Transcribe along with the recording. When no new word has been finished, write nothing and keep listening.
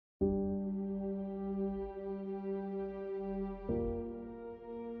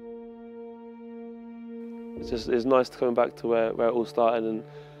It's nice to come back to where it all started,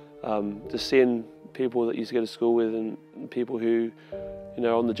 and just seeing people that used to go to school with and people who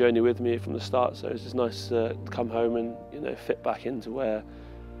are on the journey with me from the start. So it's just nice to come home and fit back into where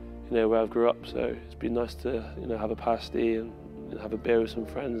I grew up. So it's been nice to have a pasty and have a beer with some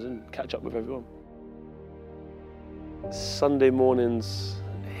friends and catch up with everyone. Sunday mornings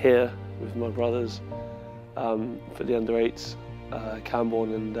here with my brothers for the under-8s,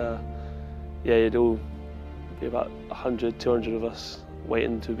 Camborne, and yeah, it'd all be about 100, 200 of us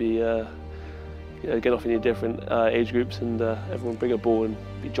waiting to be get off in your different age groups, and everyone bring a ball and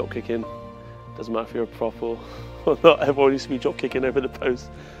be drop kicking. Doesn't matter if you're a prop or not, everyone used to be drop kicking over the post,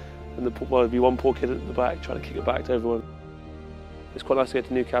 and there'd be one poor kid at the back trying to kick it back to everyone. It's quite nice to get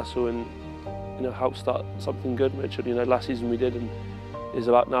to Newcastle and help start something good, which last season we did, and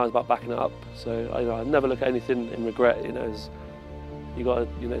now it's about backing it up. So I never look at anything in regret. As you got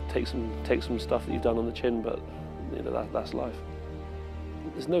to take some stuff that you've done on the chin, but that's life.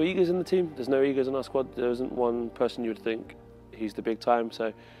 There's no egos in the team. There's no egos in our squad. There isn't one person you would think he's the big time.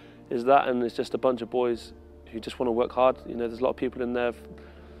 So it's that, and it's just a bunch of boys who just want to work hard. There's a lot of people in there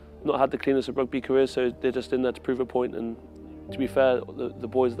who've not had the cleanest of rugby careers, so they're just in there to prove a point. And to be fair, the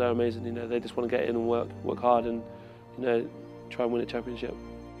boys there are amazing. They just want to get in and work hard, and try and win a championship.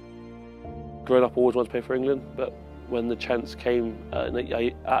 Growing up, I always wanted to play for England, but when the chance came at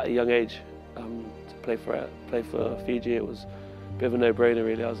a young age to play for Fiji, it was a bit of a no-brainer,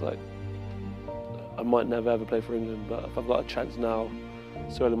 really. I was like, I might never ever play for England, but if I've got a chance now,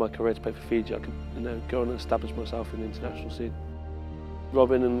 so early in my career, to play for Fiji, I could go on and establish myself in the international scene.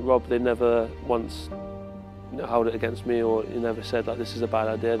 Robin and Rob, they never once held it against me, or never said like this is a bad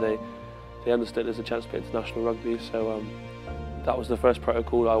idea. They understood there's a chance to play international rugby, so that was the first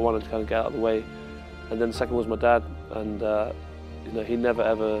protocol I wanted to kind of get out of the way. And then the second was my dad, and he never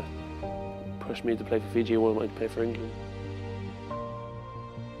ever pushed me to play for Fiji or wanted me to play for England.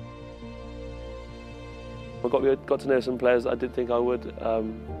 I got to know some players that I did think I would.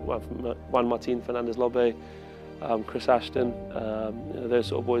 Juan Martin Fernandez-Lobe, Chris Ashton, those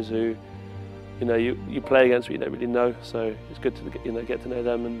sort of boys who you play against but you don't really know. So it's good to get to know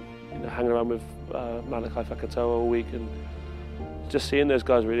them and hang around with Malachi Fakatoa all week, and just seeing those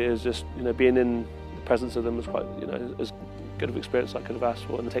guys really is just being in the presence of them was quite as good of experience I could have asked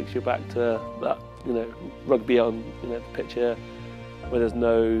for, and it takes you back to that rugby on the pitch here, where there's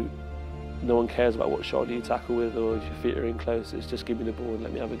no one cares about what shoulder you tackle with or if your feet are in close. It's just give me the ball and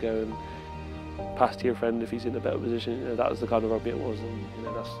let me have a go and pass to your friend if he's in a better position. That was the kind of rugby it was, and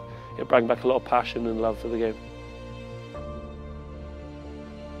it brought back a lot of passion and love for the game.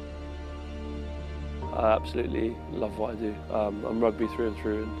 I absolutely love what I do. I'm rugby through and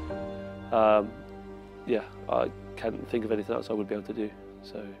through, and yeah, I can't think of anything else I would be able to do.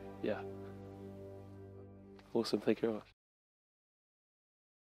 So yeah, awesome. Thank you very much.